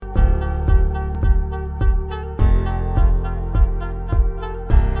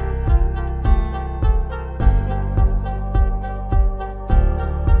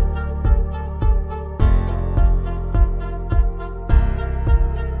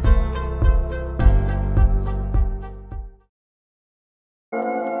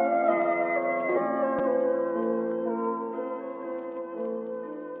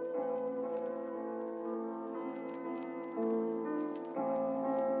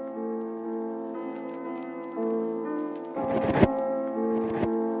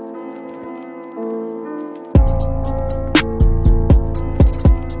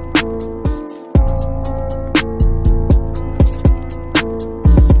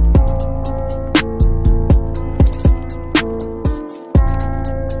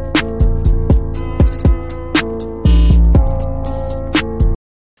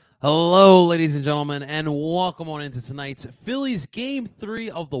Hello, ladies and gentlemen, and welcome on into tonight's Phillies Game 3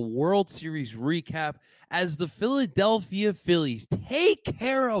 of the World Series recap as the Philadelphia Phillies take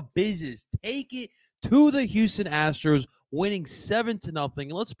care of business, take it to the Houston Astros, winning 7-0.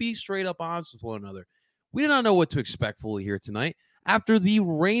 And let's be straight up honest with one another. We did not know what to expect fully here tonight. After the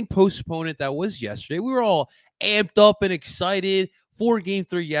rain postponement that was yesterday, we were all amped up and excited for Game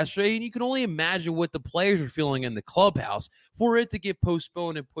 3 yesterday, and you can only imagine what the players were feeling in the clubhouse for it to get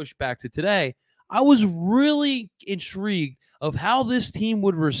postponed and pushed back to today. I was really intrigued of how this team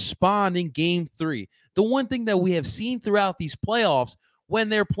would respond in Game 3. The one thing that we have seen throughout these playoffs, when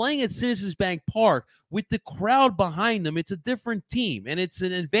they're playing at Citizens Bank Park with the crowd behind them, it's a different team, and it's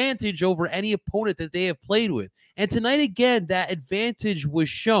an advantage over any opponent that they have played with. And tonight, again, that advantage was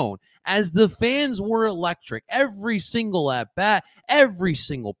shown as the fans were electric. Every single at-bat, every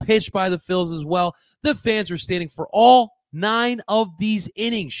single pitch by the Phils as well. The fans were standing for all 9 of these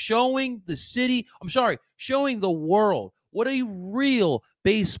innings, showing the world what a real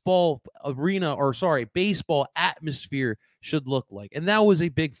baseball baseball atmosphere should look like. And that was a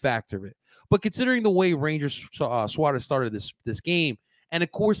big factor of it. But considering the way Rangers Suarez started this game, and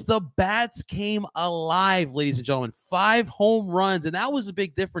of course, the bats came alive, ladies and gentlemen. 5 home runs, and that was a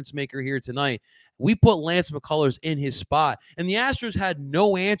big difference maker here tonight. We put Lance McCullers in his spot, and the Astros had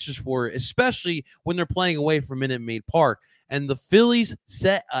no answers for it, especially when they're playing away from Minute Maid Park. And the Phillies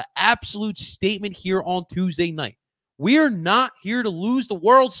set an absolute statement here on Tuesday night. We are not here to lose the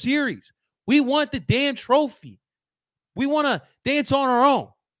World Series. We want the damn trophy. We want to dance on our own,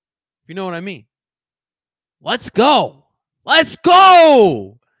 if you know what I mean. Let's go. Let's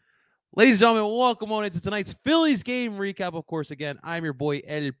go. Ladies and gentlemen, welcome on into tonight's Phillies game recap. Of course, again, I'm your boy,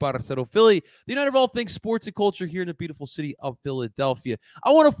 El Parcero Philly, the united of all things sports and culture here in the beautiful city of Philadelphia. I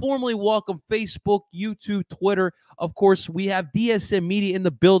want to formally welcome Facebook, YouTube, Twitter. Of course, we have DSM Media in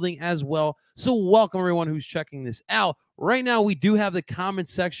the building as well. So welcome everyone who's checking this out. Right now, we do have the comment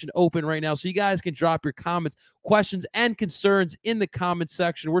section open right now, so you guys can drop your comments, questions, and concerns in the comment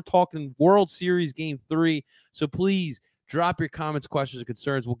section. We're talking World Series Game 3, so please drop your comments, questions, and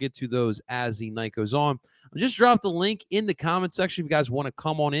concerns. We'll get to those as the night goes on. Just drop the link in the comment section if you guys want to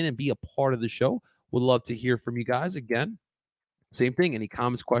come on in and be a part of the show. Would love to hear from you guys. Again, same thing. Any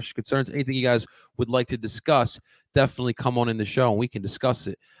comments, questions, concerns, anything you guys would like to discuss, definitely come on in the show and we can discuss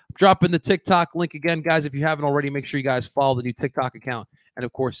it. I'm dropping the TikTok link again, guys. If you haven't already, make sure you guys follow the new TikTok account. And,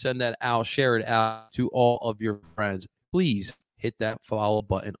 of course, send that out, share it out to all of your friends. Please hit that follow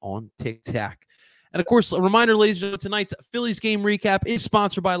button on TikTok. And, of course, a reminder, ladies and gentlemen, tonight's Phillies game recap is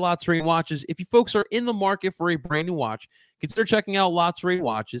sponsored by Lots Rain Watches. If you folks are in the market for a brand new watch, consider checking out Lots Rain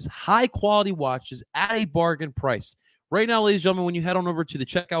Watches, high-quality watches at a bargain price. Right now, ladies and gentlemen, when you head on over to the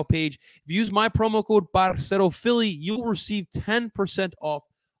checkout page, if you use my promo code ParceroPhilly, you'll receive 10% off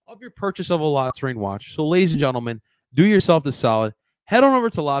of your purchase of a Lots Rain watch. So, ladies and gentlemen, do yourself the solid. Head on over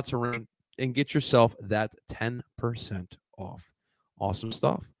to Lots Rain and get yourself that 10% off. Awesome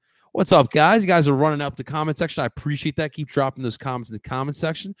stuff. What's up, guys? You guys are running up the comment section. I appreciate that. Keep dropping those comments in the comment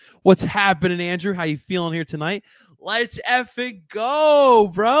section. What's happening, Andrew? How you feeling here tonight? Let's effing go,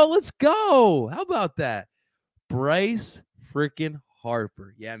 bro. Let's go. How about that? Bryce freaking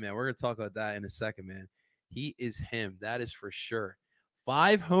Harper. Yeah, man. We're going to talk about that in a second, man. He is him. That is for sure.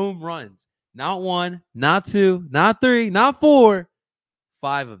 5 home runs. Not 1, not 2, not 3, not 4.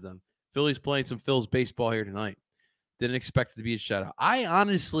 5 of them. Phillies playing some Phil's baseball here tonight. Didn't expect it to be a shutout. I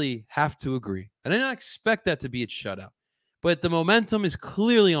honestly have to agree. I did not expect that to be a shutout. But the momentum is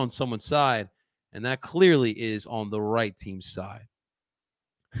clearly on someone's side, and that clearly is on the right team's side.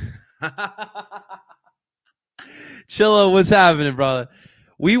 Chilla, what's happening, brother?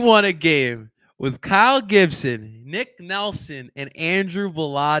 We won a game with Kyle Gibson, Nick Nelson, and Andrew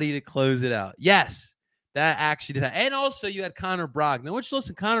Bellotti to close it out. Yes. That actually did. And also, you had Connor Brogdon, which,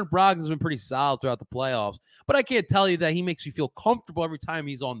 listen, Connor Brogdon's been pretty solid throughout the playoffs. But I can't tell you that he makes me feel comfortable every time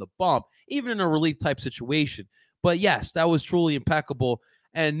he's on the bump, even in a relief type situation. But, yes, that was truly impeccable.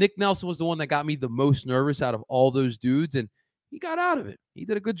 And Nick Nelson was the one that got me the most nervous out of all those dudes. And he got out of it. He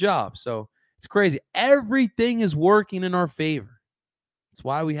did a good job. So it's crazy. Everything is working in our favor. That's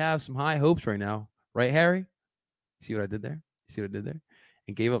why we have some high hopes right now. Right, Harry? See what I did there?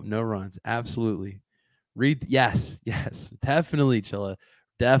 And gave up no runs. Absolutely. Yes, definitely, Chilla.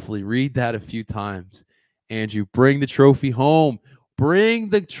 Definitely read that a few times. Andrew, bring the trophy home. Bring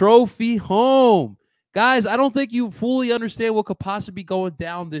the trophy home. Guys, I don't think you fully understand what could possibly be going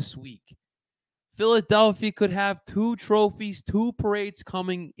down this week. Philadelphia could have 2 trophies, 2 parades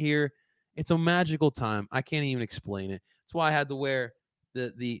coming here. It's a magical time. I can't even explain it. That's why I had to wear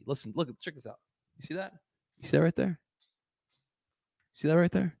listen, look, check this out. You see that? You see that right there? See that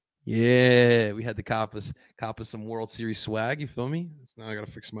right there? Yeah, we had to cop us some World Series swag. You feel me? Now I got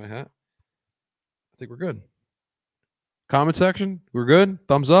to fix my hat. I think we're good. Comment section, we're good.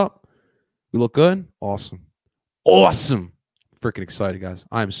 Thumbs up. We look good. Awesome. Awesome. Freaking excited, guys.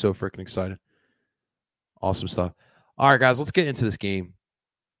 I am so freaking excited. Awesome stuff. All right, guys, let's get into this game.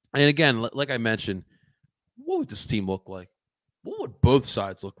 And again, like I mentioned, what would this team look like? What would both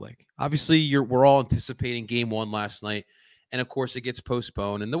sides look like? Obviously, we're all anticipating game one last night, and of course, it gets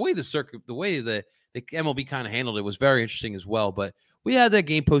postponed. And the way the MLB kind of handled it was very interesting as well. But we had that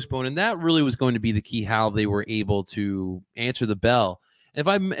game postponed, and that really was going to be the key how they were able to answer the bell.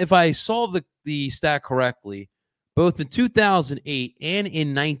 If I saw the stat correctly, both in 2008 and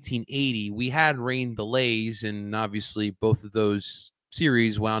in 1980, we had rain delays, and obviously both of those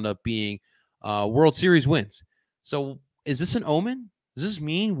series wound up being World Series wins. So is this an omen? Does this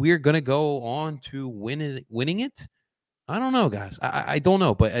mean we're going to go on to winning it? I don't know, guys. I don't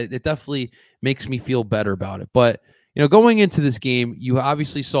know, but it definitely makes me feel better about it. But, going into this game, you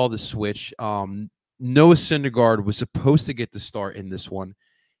obviously saw the switch. Noah Syndergaard was supposed to get the start in this one.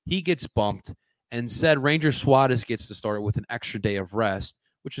 He gets bumped, and said Ranger Suarez gets to start with an extra day of rest,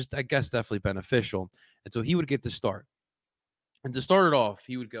 which is, I guess, definitely beneficial. And so he would get to start. And to start it off,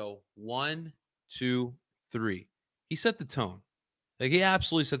 he would go 1, 2, 3. He set the tone. Like, he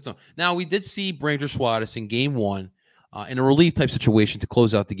absolutely set the tone. Now, we did see Ranger Suarez in game one in a relief type situation to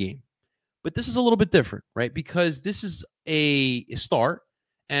close out the game. But this is a little bit different, right? Because this is a start.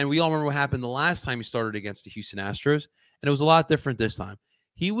 And we all remember what happened the last time he started against the Houston Astros. And it was a lot different this time.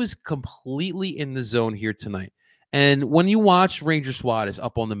 He was completely in the zone here tonight. And when you watch Ranger Suarez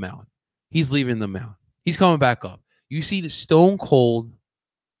up on the mound, he's leaving the mound. He's coming back up. You see the stone cold,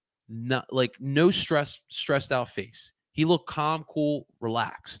 no stressed out face. He looked calm, cool,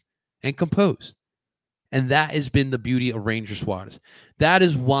 relaxed, and composed. And that has been the beauty of Ranger Suarez. That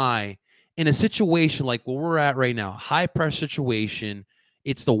is why in a situation like where we're at right now, high pressure situation,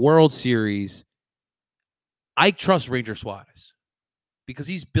 it's the World Series, I trust Ranger Suarez because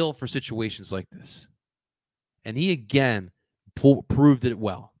he's built for situations like this. And he, again, proved it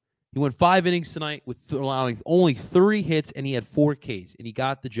well. He went 5 innings tonight with allowing only 3 hits, and he had 4 Ks, and he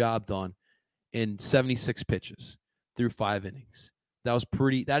got the job done in 76 pitches through 5 innings.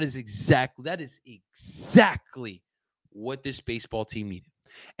 That is exactly what this baseball team needed.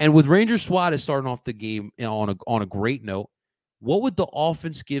 And with Ranger Suarez starting off the game on a great note, what would the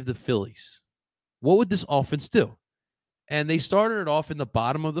offense give the Phillies? What would this offense do? And they started it off in the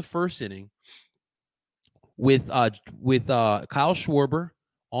bottom of the first inning with Kyle Schwarber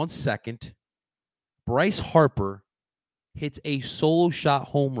on second. Bryce Harper hits a solo shot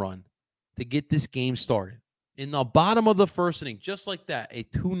home run to get this game started. In the bottom of the first inning, just like that, a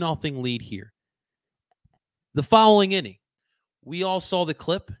 2-0 lead here. The following inning, we all saw the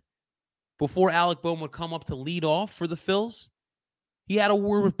clip before Alec Bohm would come up to lead off for the Phils. He had a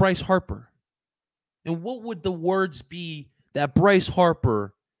word with Bryce Harper. And what would the words be that Bryce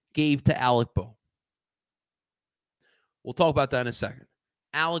Harper gave to Alec Bohm? We'll talk about that in a second.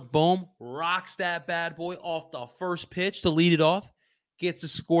 Alec Bohm rocks that bad boy off the first pitch to lead it off. Gets the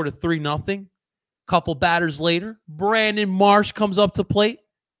score to 3-0. Couple batters later, Brandon Marsh comes up to plate,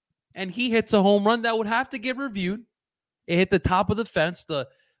 and he hits a home run that would have to get reviewed. It hit the top of the fence. The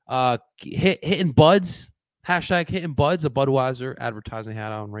hitting buds, hashtag hitting buds, a Budweiser advertising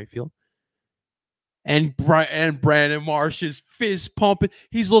hat on right field. And Brandon Marsh is fist pumping.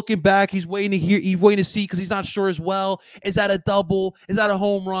 He's looking back. He's waiting to hear. He's waiting to see because he's not sure as well. Is that a double? Is that a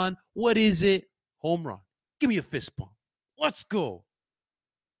home run? What is it? Home run. Give me a fist pump. Let's go.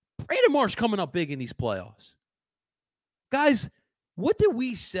 Brandon Marsh coming up big in these playoffs. Guys, what did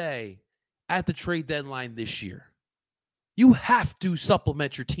we say at the trade deadline this year? You have to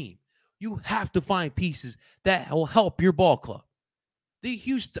supplement your team. You have to find pieces that will help your ball club. The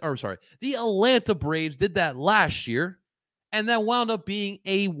Atlanta Braves did that last year, and that wound up being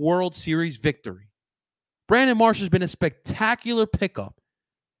a World Series victory. Brandon Marsh has been a spectacular pickup.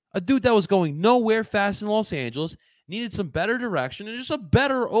 A dude that was going nowhere fast in Los Angeles, needed some better direction and just a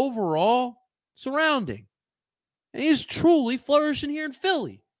better overall surrounding. And he's truly flourishing here in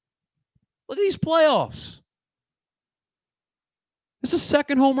Philly. Look at these playoffs. This is the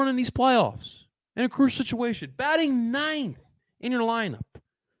second home run in these playoffs in a crucial situation. Batting 9th in your lineup.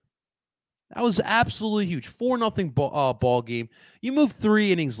 That was absolutely huge. 4-0 ball game. You move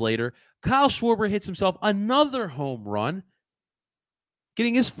 3 innings later. Kyle Schwarber hits himself another home run,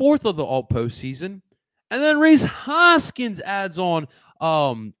 getting his 4th of the all postseason. And then Rhys Hoskins adds on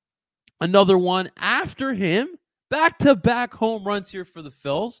another one after him. Back-to-back home runs here for the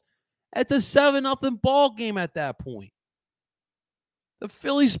Phils. It's a 7-0 ball game at that point. The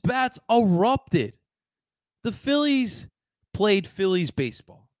Phillies bats erupted. The Phillies played Phillies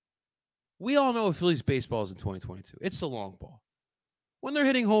baseball. We all know what Phillies baseball is in 2022. It's the long ball. When they're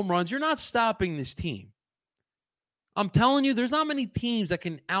hitting home runs, you're not stopping this team. I'm telling you, there's not many teams that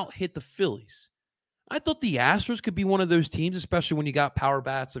can out-hit the Phillies. I thought the Astros could be one of those teams, especially when you got power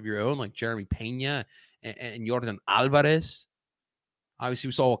bats of your own, like Jeremy Pena and Jordan Alvarez. Obviously,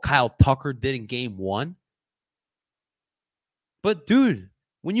 we saw what Kyle Tucker did in game 1. But, dude,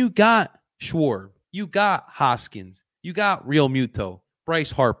 when you got Schwarber, you got Hoskins, you got Real Muto,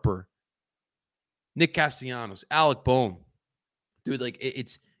 Bryce Harper, Nick Castellanos, Alec Bohm. Dude, like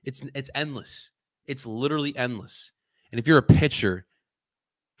it's endless. It's literally endless. And if you're a pitcher,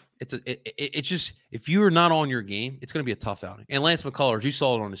 it's just, if you are not on your game, it's going to be a tough outing. And Lance McCullers, you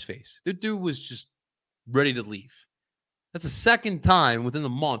saw it on his face. The dude was just ready to leave. That's the second time within the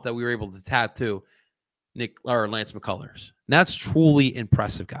month that we were able to tattoo Lance McCullers. And that's truly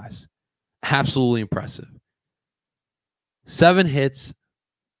impressive, guys. Absolutely impressive. 7 hits,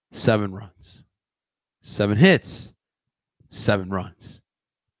 7 runs. 7 hits, 7 runs.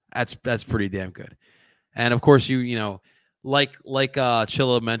 That's pretty damn good. And of course, you know, like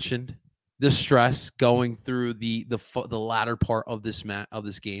Chilla mentioned, the stress going through the latter part of this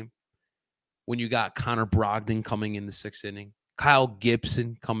game, when you got Connor Brogdon coming in the 6th inning, Kyle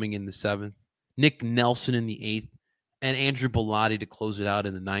Gibson coming in the 7th, Nick Nelson in the 8th, and Andrew Bellotti to close it out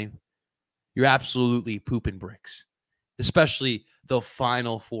in the 9th. You're absolutely pooping bricks, especially the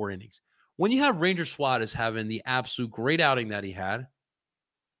final 4 innings. When you have Ranger Suarez having the absolute great outing that he had,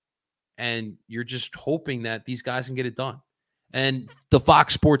 and you're just hoping that these guys can get it done. And the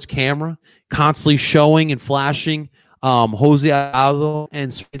Fox Sports camera constantly showing and flashing Jose Aldo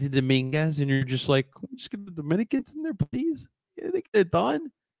and Santi Dominguez, and you're just like, just get the Dominicans in there, please. Yeah, they get it done.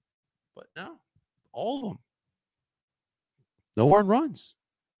 But no, all of them. No earned runs.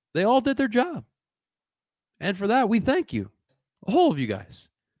 They all did their job. And for that, we thank you. All of you guys.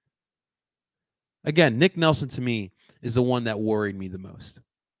 Again, Nick Nelson to me is the one that worried me the most.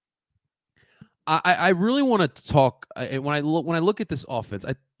 I really want to talk when I look at this offense.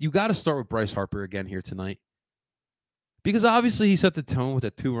 You got to start with Bryce Harper again here tonight, because obviously he set the tone with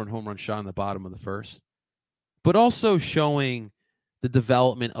that 2-run home run shot in the bottom of the 1st, but also showing the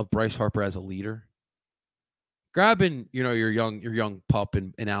development of Bryce Harper as a leader. Grabbing, you know, your young pup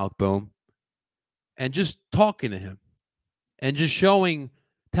in Alec Bohm, and just talking to him, and just telling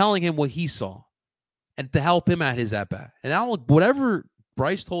him what he saw, and to help him at his at bat. And Alec, whatever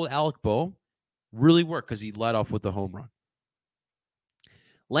Bryce told Alec Bohm, really worked, because he led off with the home run.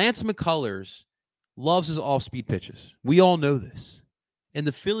 Lance McCullers loves his off-speed pitches. We all know this. And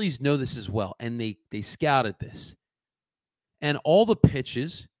the Phillies know this as well. And they scouted this. And all the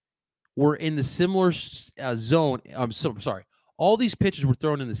pitches were in the similar zone. I'm sorry. All these pitches were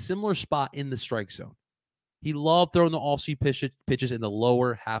thrown in the similar spot in the strike zone. He loved throwing the off-speed pitches in the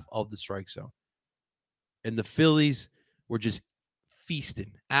lower half of the strike zone. And the Phillies were just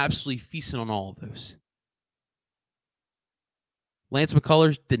absolutely feasting on all of those. Lance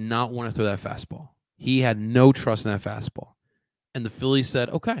McCullers did not want to throw that fastball. He had no trust in that fastball. And the Phillies said,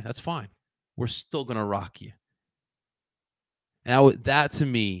 okay, that's fine. We're still going to rock you. Now, that to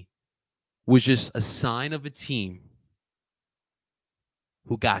me was just a sign of a team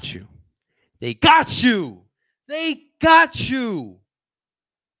who got you. They got you. They got you.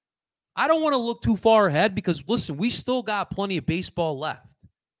 I don't want to look too far ahead, because, listen, we still got plenty of baseball left.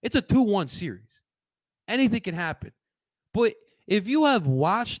 It's a 2-1 series. Anything can happen. But if you have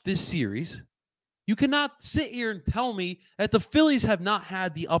watched this series, you cannot sit here and tell me that the Phillies have not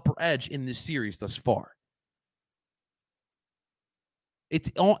had the upper edge in this series thus far.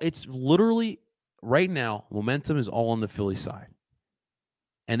 It's literally right now, momentum is all on the Philly side.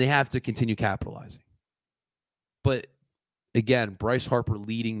 And they have to continue capitalizing. But again, Bryce Harper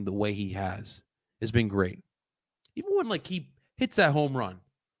leading the way he has been great. Even when he hits that home run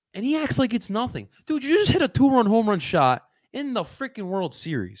and he acts like it's nothing. Dude, you just hit a 2-run home run shot in the freaking World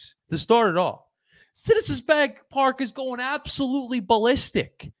Series to start it off. Citizens Bank Park is going absolutely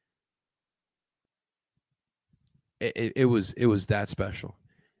ballistic. It was that special.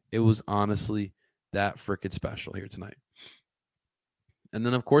 It was honestly that freaking special here tonight. And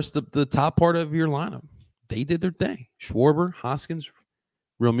then, of course, the top part of your lineup. They did their thing. Schwarber, Hoskins,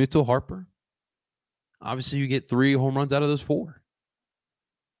 Real Muto, Harper. Obviously, you get 3 home runs out of those 4.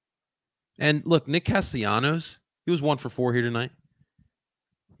 And look, Nick Castellanos, he was 1 for 4 here tonight.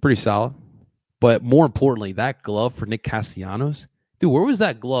 Pretty solid. But more importantly, that glove for Nick Castellanos, dude, where was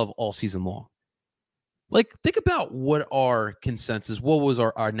that glove all season long? Think about what our consensus, what was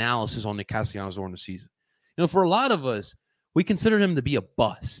our analysis on Nick Castellanos during the season. For a lot of us, we considered him to be a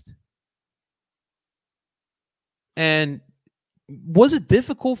bust. And was it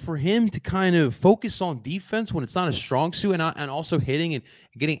difficult for him to kind of focus on defense when it's not a strong suit and also hitting and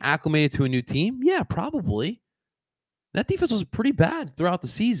getting acclimated to a new team? Yeah, probably. That defense was pretty bad throughout the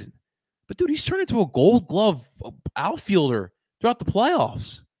season. But, dude, he's turned into a gold glove outfielder throughout the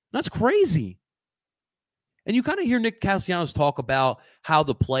playoffs. That's crazy. And you kind of hear Nick Castellanos talk about how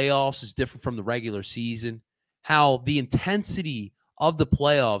the playoffs is different from the regular season, how the intensity of the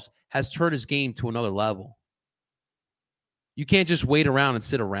playoffs has turned his game to another level. You can't just wait around and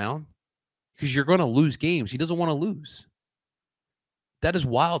sit around because you're going to lose games. He doesn't want to lose. That is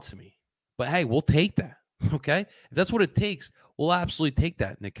wild to me. But, hey, we'll take that, okay? If that's what it takes, we'll absolutely take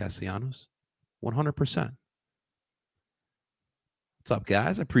that, Nick Castellanos, 100%. What's up,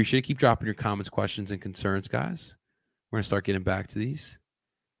 guys? I appreciate it. Keep dropping your comments, questions, and concerns, guys. We're going to start getting back to these.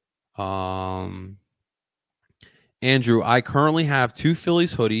 Andrew, I currently have 2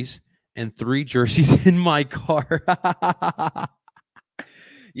 Phillies hoodies and 3 jerseys in my car.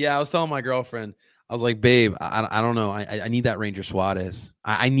 Yeah, I was telling my girlfriend, I was like, babe, I don't know. I need that Ranger Suarez.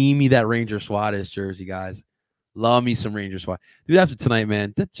 I need me that Ranger Suarez jersey, guys. Love me some Ranger Suarez. Dude, after tonight,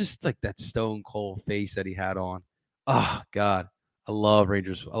 man, that's just like that stone cold face that he had on. Oh, God. I love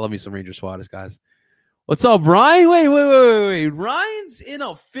Rangers. I love me some Ranger Suarez, guys. What's up, Ryan? Wait. Ryan's in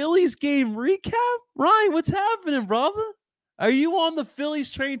a Phillies game recap? Ryan, what's happening, brother? Are you on the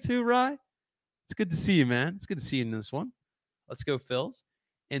Phillies train too, Ryan? It's good to see you, man. It's good to see you in this one. Let's go, Phils.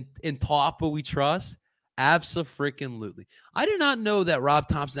 And in Tapa we trust. Abso-freaking-lutely. I did not know that Rob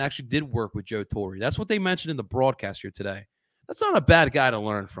Thompson actually did work with Joe Torre. That's what they mentioned in the broadcast here today. That's not a bad guy to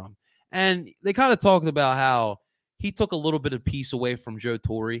learn from. And they kind of talked about how he took a little bit of piece away from Joe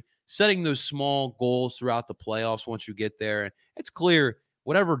Torre, setting those small goals throughout the playoffs once you get there. And it's clear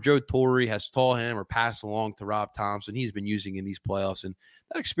whatever Joe Torre has taught him or passed along to Rob Thompson, he's been using in these playoffs. And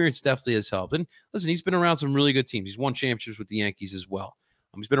that experience definitely has helped. And listen, he's been around some really good teams. He's won championships with the Yankees as well.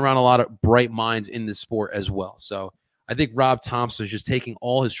 He's been around a lot of bright minds in this sport as well. So I think Rob Thompson is just taking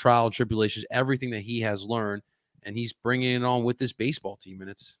all his trial and tribulations, everything that he has learned, and he's bringing it on with this baseball team. And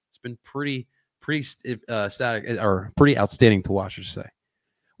it's been pretty static or pretty outstanding to watch, I should say.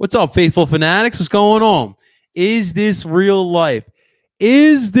 What's up, faithful fanatics? What's going on? Is this real life?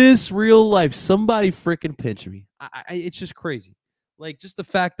 Is this real life? Somebody freaking pinch me. It's just crazy. Like, just the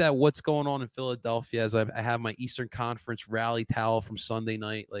fact that what's going on in Philadelphia as I have my Eastern Conference rally towel from Sunday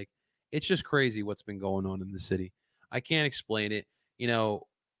night. Like, it's just crazy what's been going on in the city. I can't explain it. You know,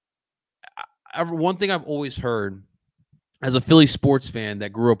 one thing I've always heard as a Philly sports fan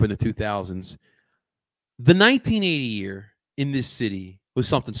that grew up in the 2000s, the 1980 year in this city was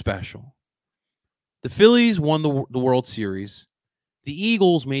something special. The Phillies won the World Series. The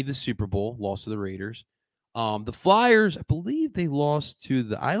Eagles made the Super Bowl, lost to the Raiders. The Flyers, I believe they lost to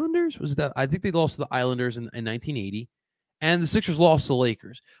the Islanders. I think they lost to the Islanders in 1980. And the Sixers lost to the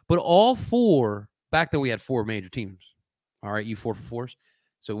Lakers. But all four, back then we had 4 major teams. All right, you 4 for 4s.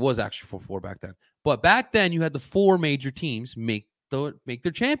 So it was actually 4-4 back then. But back then you had the 4 major teams make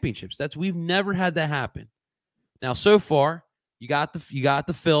their championships. We've never had that happen. Now, so far, you got the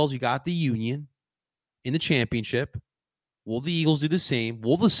Phils, you got the Union in the championship. Will the Eagles do the same?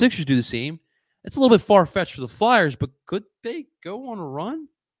 Will the Sixers do the same? It's a little bit far-fetched for the Flyers, but could they go on a run?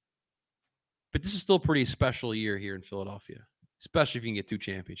 But this is still a pretty special year here in Philadelphia, especially if you can get 2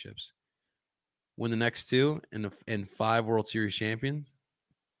 championships. Win the next 2 and 5 World Series champions.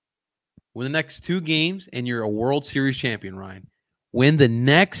 Win the next 2 games, and you're a World Series champion, Ryan. Win the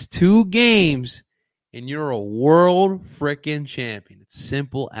next 2 games, and you're a world freaking champion. It's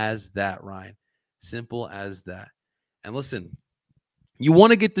simple as that, Ryan. Simple as that. And listen, you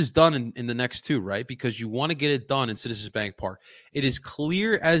want to get this done in the next 2, right? Because you want to get it done in Citizens Bank Park. It is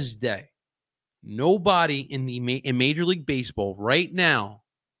clear as day. Nobody in Major League Baseball right now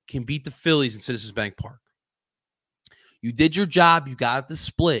can beat the Phillies in Citizens Bank Park. You did your job. You got the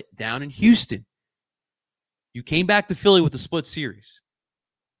split down in Houston. You came back to Philly with the split series.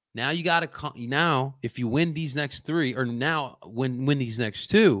 Now you got to now if you win these next 3 or now win these next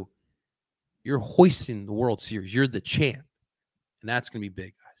 2, you're hoisting the World Series. You're the champ. And that's going to be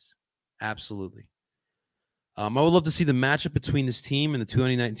big, guys. Absolutely. I would love to see the matchup between this team and the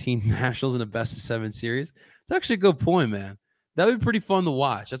 2019 Nationals in a best-of-7 series. It's actually a good point, man. That would be pretty fun to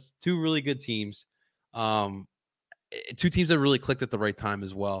watch. That's 2 really good teams. 2 teams that really clicked at the right time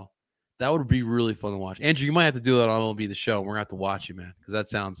as well. That would be really fun to watch. Andrew, you might have to do that on MLB The Show. We're going to have to watch you, man, because that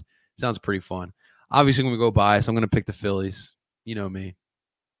sounds pretty fun. Obviously, I'm going to go biased. I'm going to pick the Phillies. You know me.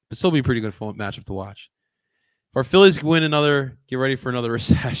 But still be a pretty good fun matchup to watch. If our Phillies can win get ready for another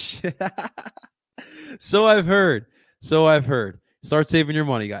recession. So I've heard. So I've heard. Start saving your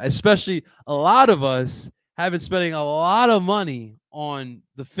money, guys. Especially a lot of us have been spending a lot of money on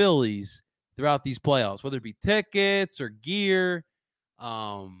the Phillies throughout these playoffs, whether it be tickets or gear.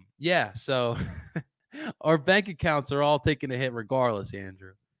 Yeah, so our bank accounts are all taking a hit regardless,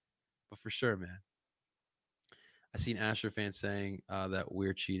 Andrew. But for sure, man. I seen Astro fans saying that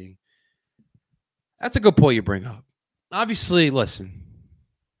we're cheating. That's a good point you bring up. Obviously, listen,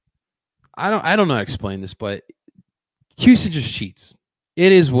 I don't know how to explain this, but Houston just cheats.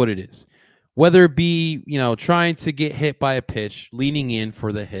 It is what it is. Whether it be, trying to get hit by a pitch, leaning in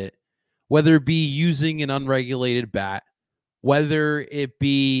for the hit, whether it be using an unregulated bat, whether it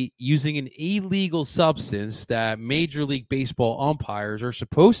be using an illegal substance that Major League Baseball umpires are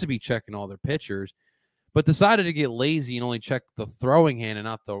supposed to be checking all their pitchers, but decided to get lazy and only check the throwing hand and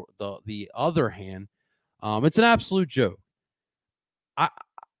not the other hand. It's an absolute joke.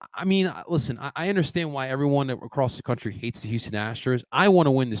 I mean, listen, I understand why everyone across the country hates the Houston Astros. I want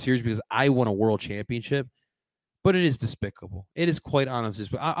to win the series because I won a world championship, but it is despicable. It is quite honest.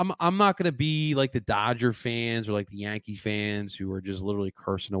 I'm not going to be like the Dodger fans or like the Yankee fans who are just literally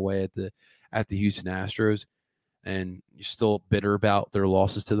cursing away at the Houston Astros, and you're still bitter about their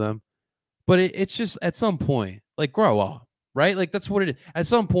losses to them. But it's just at some point, like, grow up, right? Like, that's what it is. At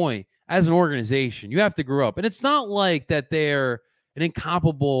some point, as an organization, you have to grow up. And it's not like that they're an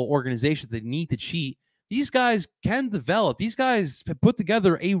incomparable organization that need to cheat. These guys can develop. These guys have put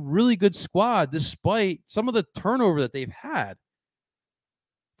together a really good squad despite some of the turnover that they've had.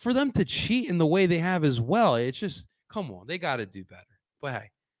 For them to cheat in the way they have as well, it's just, come on, they got to do better. But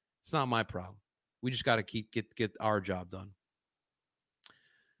hey, it's not my problem. We just got to get our job done.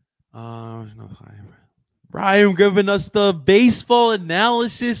 Ryan giving us the baseball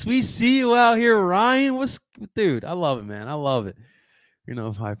analysis. We see you out here, Ryan. Dude? I love it, man. I love it.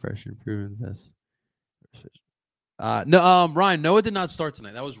 High pressure improving this. Ryan, Noah did not start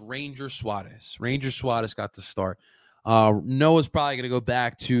tonight. That was Ranger Suarez. Ranger Suarez got to start. Noah's probably going to go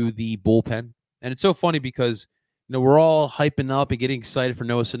back to the bullpen. And it's so funny because, we're all hyping up and getting excited for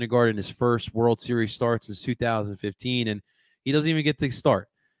Noah Syndergaard in his first World Series start since 2015, and he doesn't even get to start.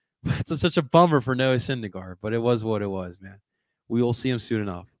 It's such a bummer for Noah Syndergaard, but it was what it was, man. We will see him soon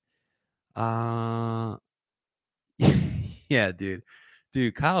enough. Yeah, dude.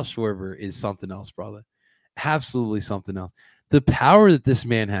 Kyle Schwarber is something else, brother. Absolutely something else. The power that this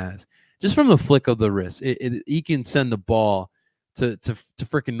man has, just from the flick of the wrist, he can send the ball to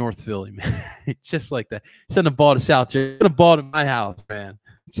freaking North Philly, man. Just like that. Send a ball to South. Send a ball to my house, man.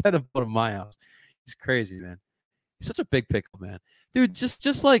 Send a ball to my house. He's crazy, man. He's such a big pickle, man. Dude,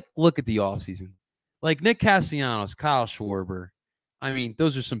 just like look at the offseason. Like Nick Castellanos, Kyle Schwarber. I mean,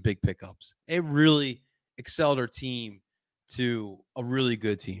 those are some big pickups. It really excelled our team to a really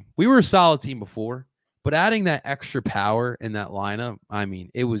good team. We were a solid team before, but adding that extra power in that lineup, I mean,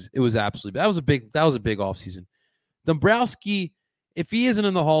 it was absolutely that was a big offseason. Dombrowski, if he isn't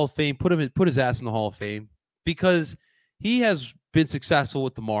in the Hall of Fame, put his ass in the Hall of Fame because he has been successful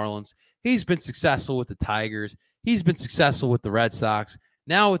with the Marlins. He's been successful with the Tigers. He's been successful with the Red Sox,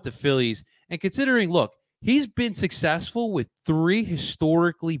 now with the Phillies. And considering, look, he's been successful with 3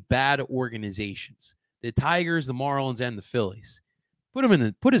 historically bad organizations: the Tigers, the Marlins, and the Phillies.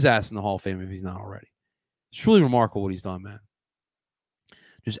 Put his ass in the Hall of Fame if he's not already. It's truly remarkable what he's done, man.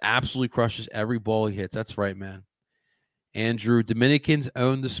 Just absolutely crushes every ball he hits. That's right, man. Andrew, Dominicans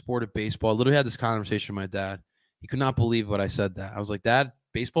own the sport of baseball. I literally had this conversation with my dad. He could not believe what I said that. I was like, Dad,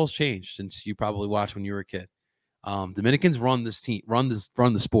 baseball's changed since you probably watched when you were a kid. Dominicans run this team, run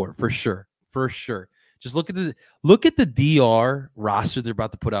the sport for sure. Just look at the DR roster they're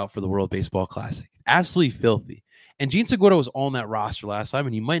about to put out for the World Baseball Classic. Absolutely filthy. And Gene Segura was on that roster last time,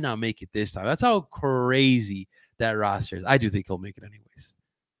 and he might not make it this time. That's how crazy that roster is. I do think he'll make it anyways.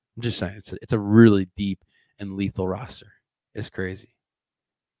 I'm just saying, it's a really deep and lethal roster. It's crazy.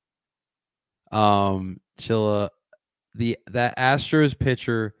 Chilla, that Astros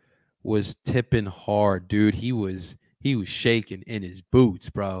pitcher was tipping hard, dude. He was shaking in his boots,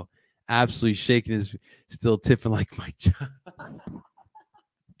 bro. Absolutely shaking still tipping like Mike John.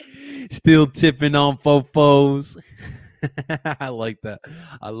 Still tipping on fofos. I like that.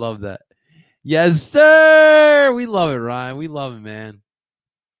 I love that. Yes, sir. We love it, Ryan. We love it, man.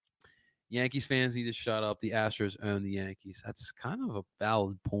 Yankees fans need to shut up. The Astros own the Yankees. That's kind of a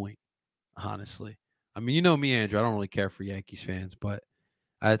valid point, honestly. I mean, you know me, Andrew. I don't really care for Yankees fans, but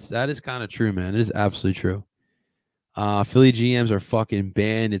that is kind of true, man. It is absolutely true. Philly GMs are fucking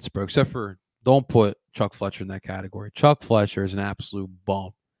bandits, bro. Except for don't put Chuck Fletcher in that category. Chuck Fletcher is an absolute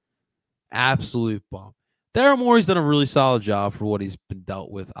bum. Absolute bum. Daryl Morey's done a really solid job for what he's been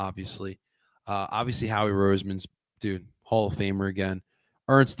dealt with, obviously. Obviously, Howie Roseman's dude, Hall of Famer again.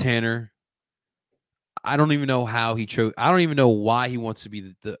 Ernst Tanner. I don't even know how he chose. I don't even know why he wants to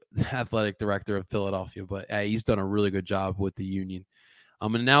be the athletic director of Philadelphia, but he's done a really good job with the Union.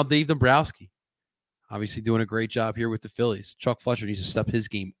 And now Dave Dombrowski, obviously doing a great job here with the Phillies. Chuck Fletcher needs to step his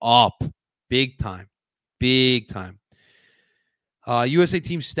game up big time. Big time. USA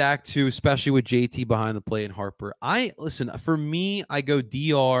team stacked too, especially with JT behind the plate and Harper. For me, I go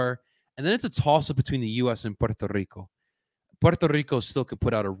DR, and then it's a toss-up between the US and Puerto Rico. Puerto Rico still could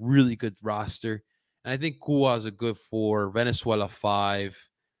put out a really good roster. And I think Cuba is a good 4, Venezuela 5.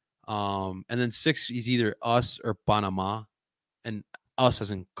 And then 6 is either us or Panama. And us as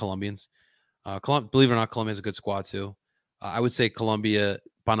in Colombians. Believe it or not, Colombia has a good squad too. I would say Colombia,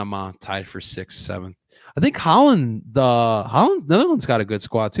 Panama tied for 6th, 7th. I think Netherlands got a good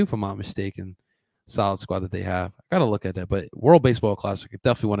squad too, if I'm not mistaken. Solid squad that they have. I got to look at that. But World Baseball Classic, I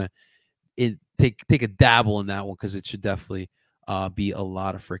definitely want to take a dabble in that one because it should definitely be a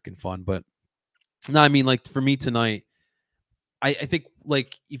lot of freaking fun. But no, I mean, like for me tonight, I think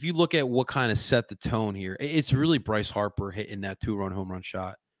like if you look at what kind of set the tone here, it's really Bryce Harper hitting that 2-run home run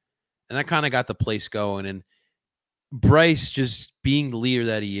shot. And that kind of got the place going. And Bryce just being the leader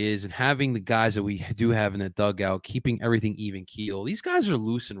that he is and having the guys that we do have in the dugout, keeping everything even keel. These guys are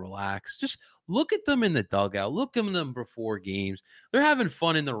loose and relaxed. Just look at them in the dugout. Look at them before games. They're having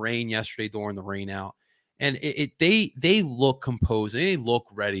fun in the rain yesterday during the rain out. And they look composed. They look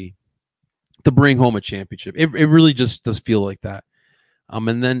ready to bring home a championship. It really just does feel like that.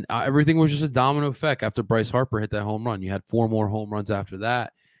 And then everything was just a domino effect after Bryce Harper hit that home run. You had 4 more home runs after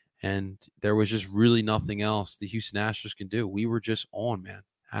that. And there was just really nothing else the Houston Astros can do. We were just on, man.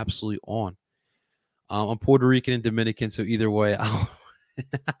 Absolutely on. I'm Puerto Rican and Dominican, so either way,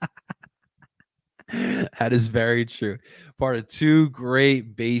 that is very true. Part of 2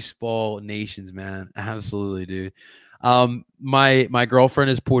 great baseball nations, man. Absolutely, dude. My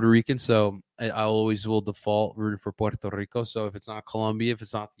girlfriend is Puerto Rican, so I always will default rooting for Puerto Rico. So if it's not Colombia, if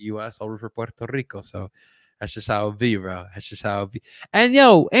it's not the U.S., I'll root for Puerto Rico. So that's just how it be, bro. That's just how it be. And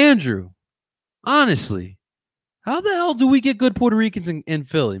yo, Andrew, honestly, how the hell do we get good Puerto Ricans in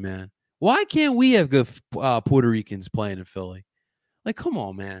Philly, man? Why can't we have good Puerto Ricans playing in Philly? Like, come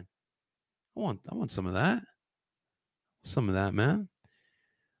on, man. I want some of that. Some of that, man.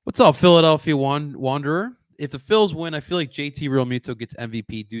 What's up, Philadelphia Wanderer? If the Phils win, I feel like JT Realmuto gets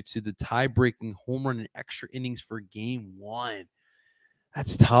MVP due to the tie-breaking home run and extra innings for Game 1.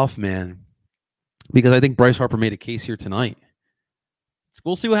 That's tough, man. Because I think Bryce Harper made a case here tonight.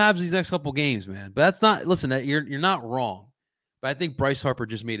 We'll see what happens these next couple games, man. But that's not. Listen, you're not wrong. But I think Bryce Harper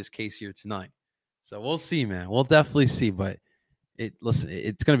just made his case here tonight. So we'll see, man. We'll definitely see. But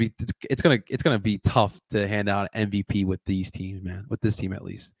it's gonna be tough to hand out an MVP with these teams, man. With this team at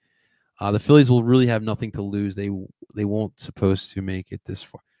least. The Phillies will really have nothing to lose. They won't supposed to make it this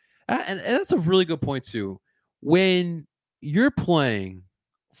far. And that's a really good point too. When you're playing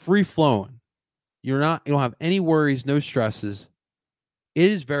free flowing, you don't have any worries, no stresses. It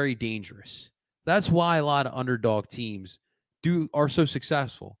is very dangerous. That's why a lot of underdog teams are so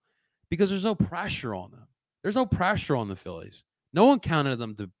successful because there's no pressure on them. There's no pressure on the Phillies. No one counted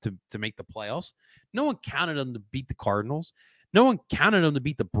them to make the playoffs. No one counted them to beat the Cardinals. No one counted them to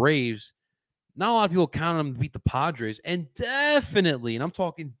beat the Braves. Not a lot of people counted them to beat the Padres. And definitely, and I'm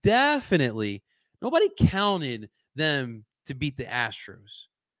talking definitely, nobody counted them to beat the Astros.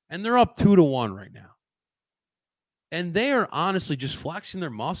 And they're up 2-1 right now. And they are honestly just flexing their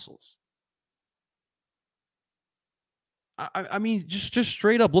muscles. I mean, just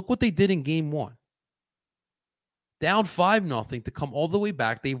straight up, look what they did in Game 1. Down 5-0 to come all the way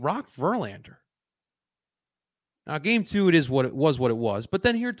back. They rocked Verlander. Now, Game 2, it was. But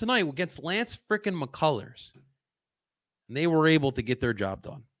then here tonight against Lance frickin' McCullers, and they were able to get their job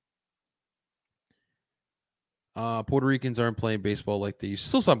done. Puerto Ricans aren't playing baseball like they used.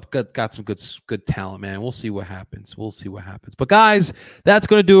 Still got some good talent, man. We'll see what happens. But guys, that's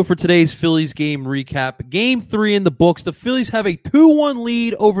going to do it for today's Phillies game recap. Game 3 in the books. The Phillies have a 2-1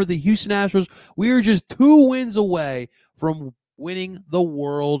 lead over the Houston Astros. We are just 2 wins away from winning the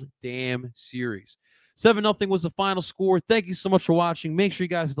World Damn Series. 7-0 was the final score. Thank you so much for watching. Make sure you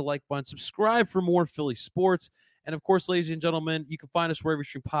guys hit the like button. Subscribe for more Philly sports. And of course, ladies and gentlemen, you can find us wherever you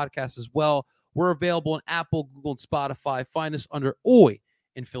stream podcasts as well. We're available on Apple, Google, and Spotify. Find us under OI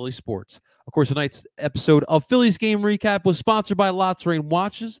in Philly Sports. Of course, tonight's episode of Phillies Game Recap was sponsored by La Terrain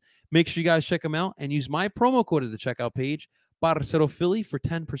Watches. Make sure you guys check them out and use my promo code at the checkout page, Parcero Philly, for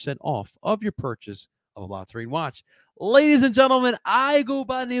 10% off of your purchase of a La Terrain watch. Ladies and gentlemen, I go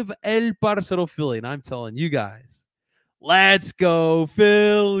by the name of El Parcero Philly, and I'm telling you guys, let's go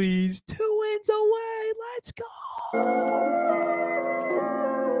Phillies 2-2. away. Let's go.